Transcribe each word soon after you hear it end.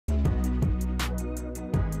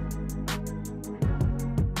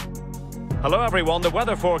Hello everyone, the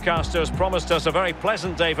weather forecasters promised us a very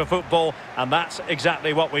pleasant day for football, and that's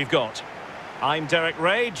exactly what we've got. I'm Derek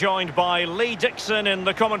Ray, joined by Lee Dixon in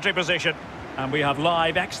the commentary position. And we have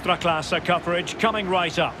live extra-class coverage coming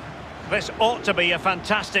right up. This ought to be a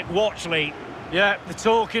fantastic watch, Lee. Yeah, the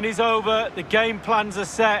talking is over, the game plans are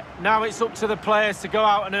set. Now it's up to the players to go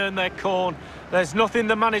out and earn their corn. There's nothing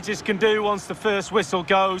the managers can do once the first whistle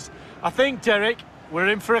goes. I think, Derek, we're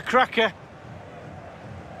in for a cracker.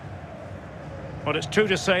 But it's true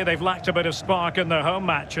to say they've lacked a bit of spark in their home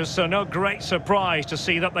matches, so no great surprise to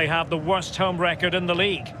see that they have the worst home record in the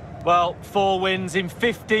league. Well, 4 wins in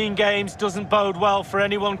 15 games doesn't bode well for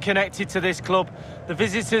anyone connected to this club. The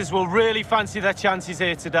visitors will really fancy their chances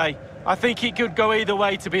here today. I think it could go either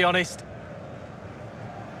way, to be honest.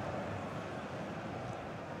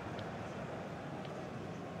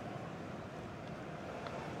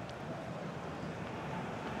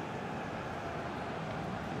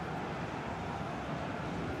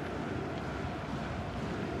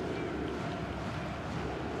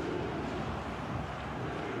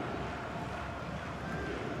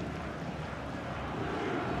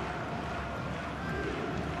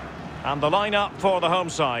 And the lineup for the home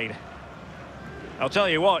side. I'll tell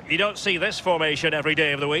you what, you don't see this formation every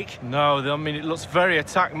day of the week. No, I mean, it looks very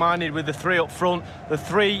attack-minded with the 3 up front, the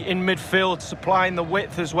 3 in midfield supplying the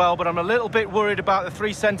width as well, but I'm a little bit worried about the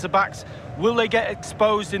 3 centre-backs. Will they get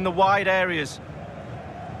exposed in the wide areas?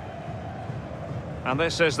 And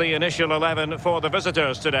this is the initial 11 for the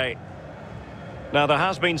visitors today. Now, there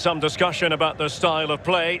has been some discussion about their style of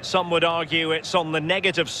play. Some would argue it's on the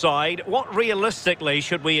negative side. What realistically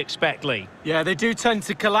should we expect, Lee? Yeah, they do tend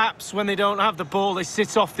to collapse when they don't have the ball. They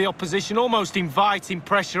sit off the opposition, almost inviting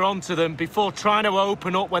pressure onto them before trying to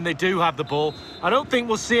open up when they do have the ball. I don't think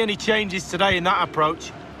we'll see any changes today in that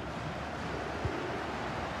approach.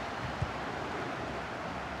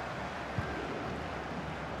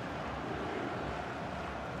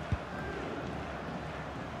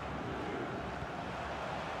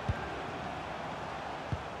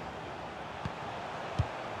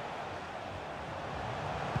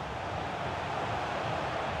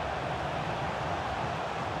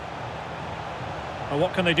 Well,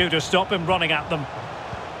 what can they do to stop him running at them?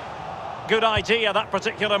 Good idea, that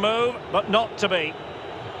particular move, but not to be.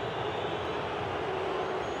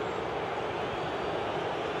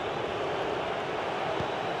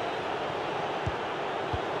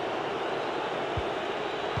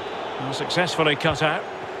 Well, successfully cut out.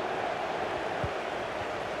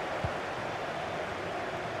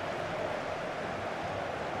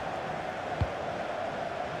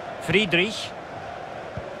 Friedrich.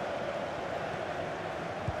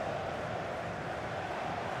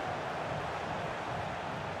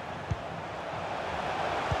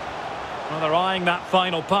 Well, they're eyeing that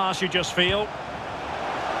final pass, you just feel.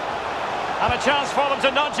 And a chance for them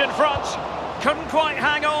to nudge in front. Couldn't quite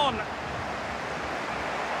hang on.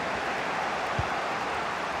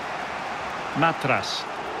 Matras.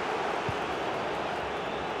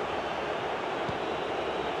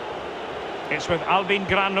 It's with Albin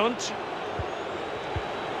Granlund.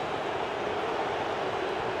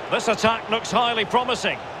 This attack looks highly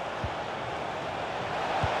promising.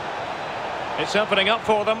 It's opening up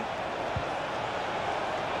for them.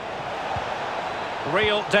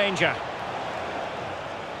 Real danger.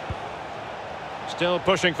 Still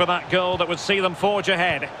pushing for that goal that would see them forge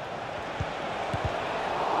ahead.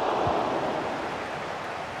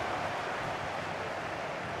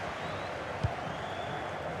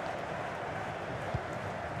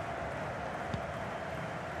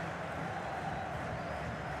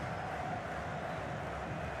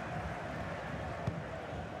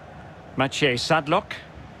 Maciej Sadlok.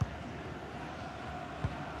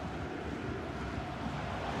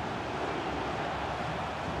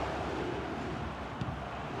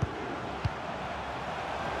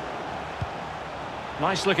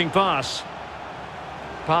 Nice looking pass.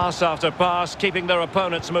 Pass after pass, keeping their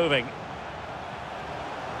opponents moving.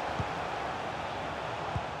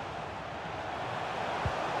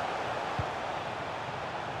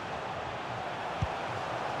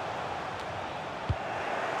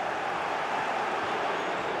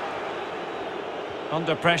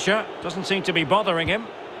 Under pressure, doesn't seem to be bothering him.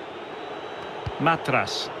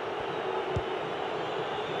 Matras.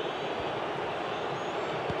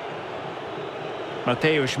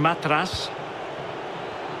 Mateusz Matras.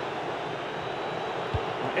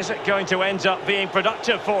 Is it going to end up being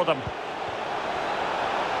productive for them?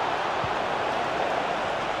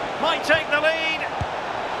 Might take the lead.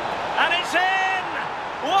 And it's in!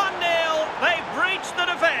 1-0. They've breached the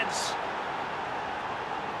defence.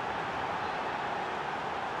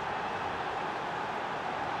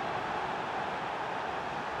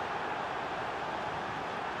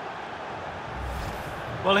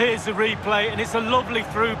 Well, here's the replay, and it's a lovely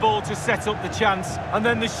through ball to set up the chance. And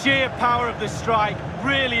then the sheer power of the strike,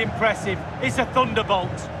 really impressive. It's a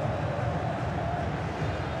thunderbolt.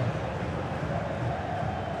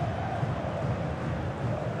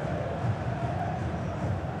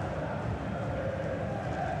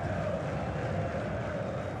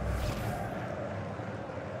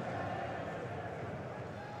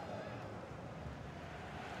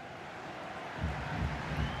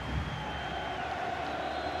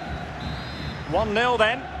 One 0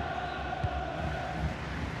 then.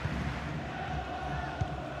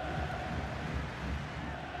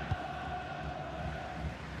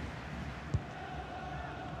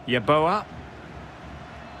 Yeboah.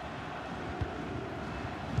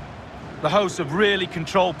 The hosts have really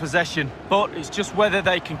controlled possession, but it's just whether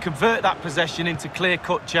they can convert that possession into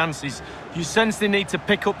clear-cut chances. You sense they need to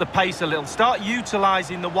pick up the pace a little, start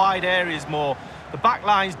utilising the wide areas more. The back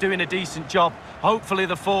line's doing a decent job. Hopefully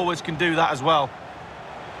the forwards can do that as well.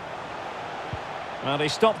 Well, he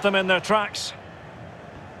stopped them in their tracks.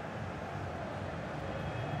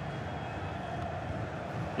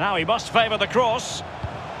 Now he must favour the cross.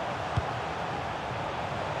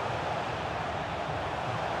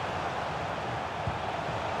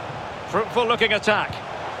 Fruitful looking attack.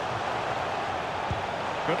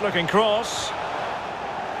 Good looking cross.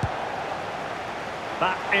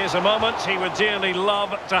 That is a moment he would dearly love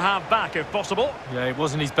to have back if possible. Yeah, it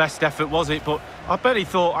wasn't his best effort, was it? But I bet he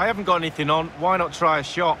thought, I haven't got anything on, why not try a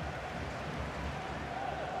shot?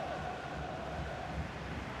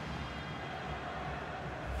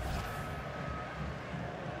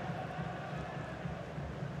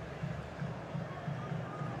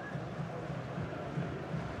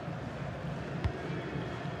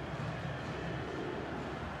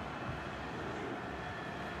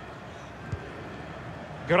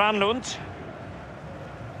 Granlund.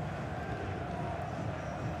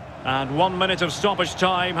 And 1 minute of stoppage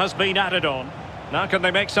time has been added on. Now can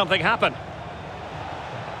they make something happen?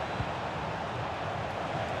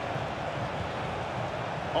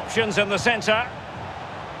 Options in the centre.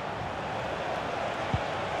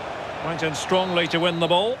 Went in strongly to win the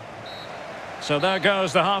ball. So there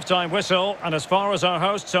goes the half-time whistle, and as far as our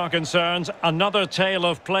hosts are concerned, another tale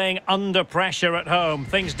of playing under pressure at home.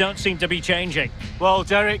 Things don't seem to be changing. Well,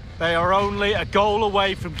 Derek, they are only a goal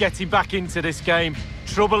away from getting back into this game.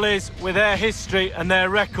 Trouble is, with their history and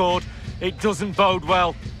their record, it doesn't bode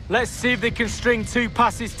well. Let's see if they can string two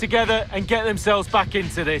passes together and get themselves back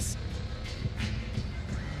into this.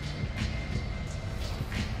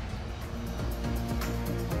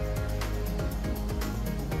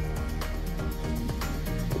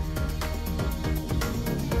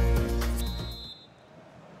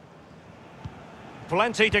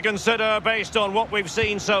 Plenty to consider based on what we've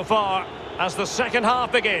seen so far as the second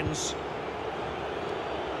half begins.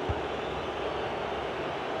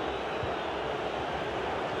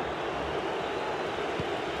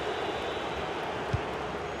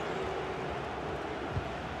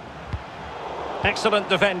 Excellent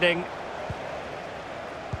defending.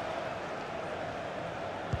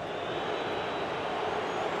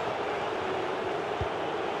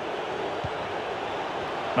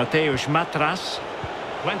 Mateusz Matras.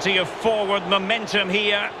 Plenty of forward momentum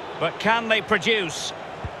here, but can they produce?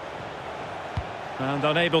 And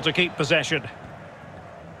unable to keep possession.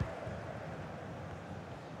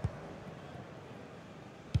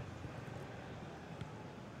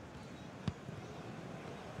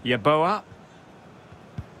 Yeboah.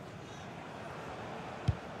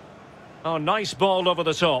 Oh, nice ball over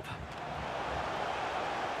the top.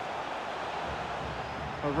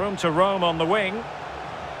 A room to roam on the wing.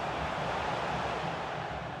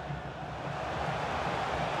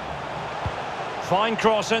 Fine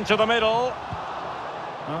cross into the middle.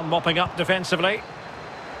 Oh, mopping up defensively.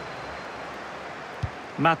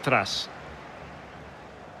 Matras.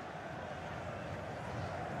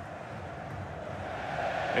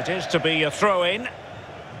 It is to be a throw-in.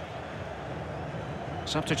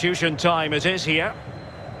 Substitution time it is here.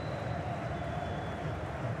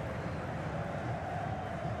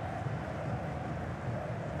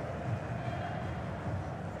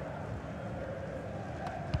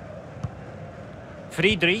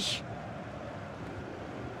 Friedrich.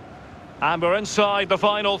 And we're inside the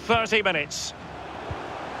final 30 minutes.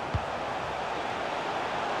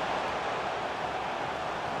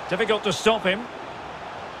 Difficult to stop him.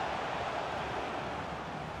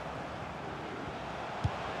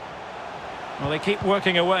 Well, they keep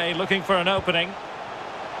working away, looking for an opening.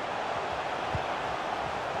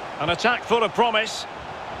 An attack full of promise.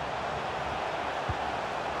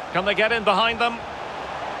 Can they get in behind them?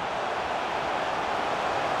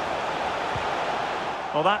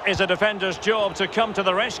 Well, that is a defender's job to come to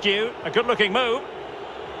the rescue. A good-looking move.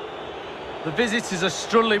 The visitors are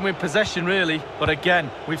struggling with possession, really. But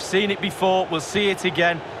again, we've seen it before, we'll see it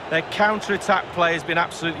again. Their counter-attack play has been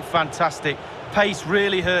absolutely fantastic. Pace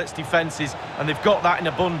really hurts defences, and they've got that in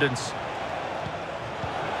abundance.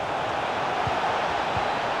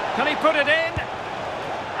 Can he put it in?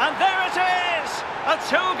 And there it is! A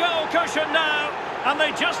two-goal cushion now, and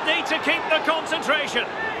they just need to keep the concentration.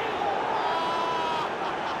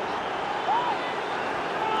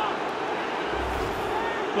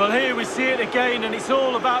 Well, here we see it again, and it's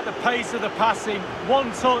all about the pace of the passing.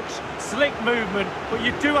 One touch, slick movement, but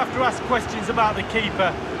you do have to ask questions about the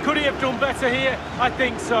keeper. Could he have done better here? I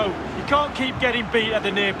think so. You can't keep getting beat at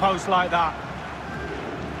the near post like that.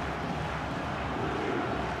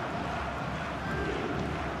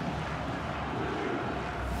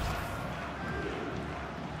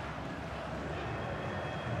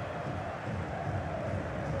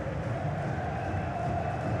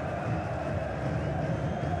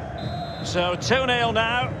 So 2-0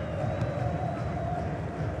 now.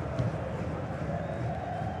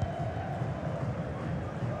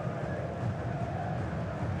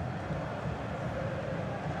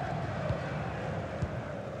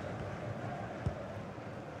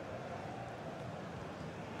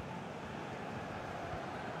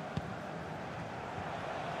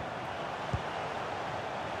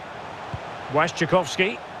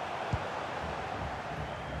 Waszczykowski.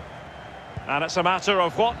 And it's a matter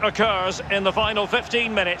of what occurs in the final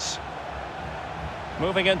 15 minutes.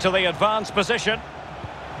 Moving into the advanced position.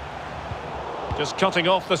 Just cutting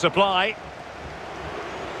off the supply.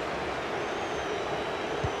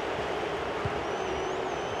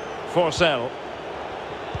 Forcell.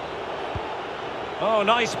 Oh,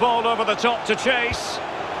 nice ball over the top to chase.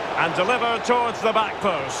 And delivered towards the back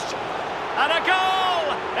post. And a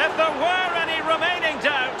goal! If there were any remaining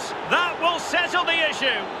doubts, that will settle the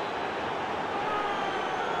issue.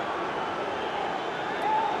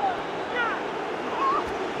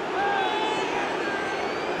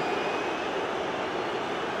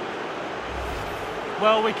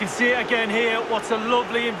 Well, we can see it again here. What a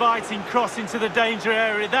lovely, inviting cross into the danger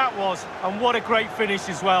area that was. And what a great finish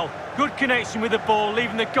as well. Good connection with the ball,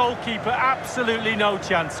 leaving the goalkeeper absolutely no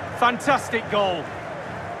chance. Fantastic goal.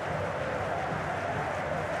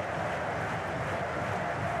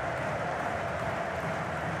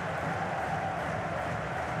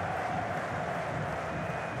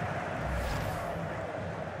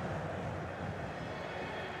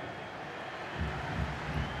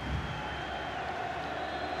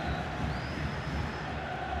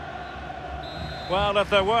 Well, if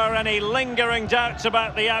there were any lingering doubts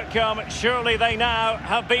about the outcome, surely they now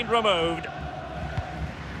have been removed.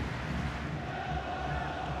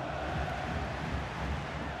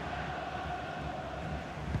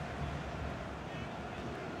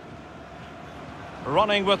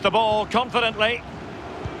 Running with the ball confidently.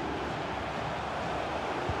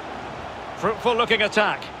 Fruitful looking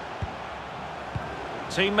attack.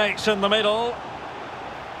 Teammates in the middle.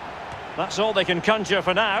 That's all they can conjure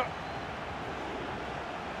for now.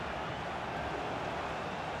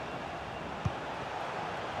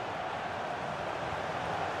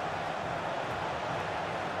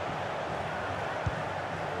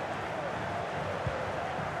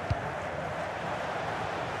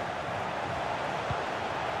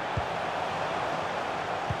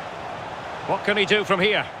 What can he do from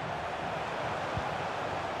here?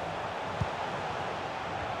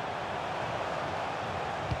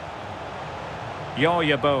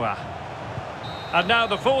 Yeboah. And now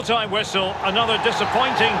the full-time whistle. Another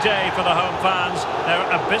disappointing day for the home fans. Their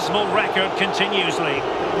abysmal record continues, Lee.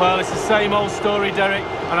 Well, it's the same old story, Derek,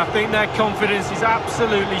 and I think their confidence is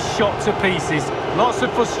absolutely shot to pieces. Lots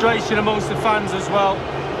of frustration amongst the fans as well.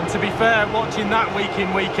 And to be fair, watching that week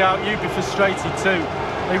in, week out, you'd be frustrated too.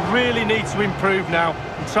 They really need to improve now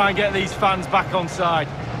and try and get these fans back on side.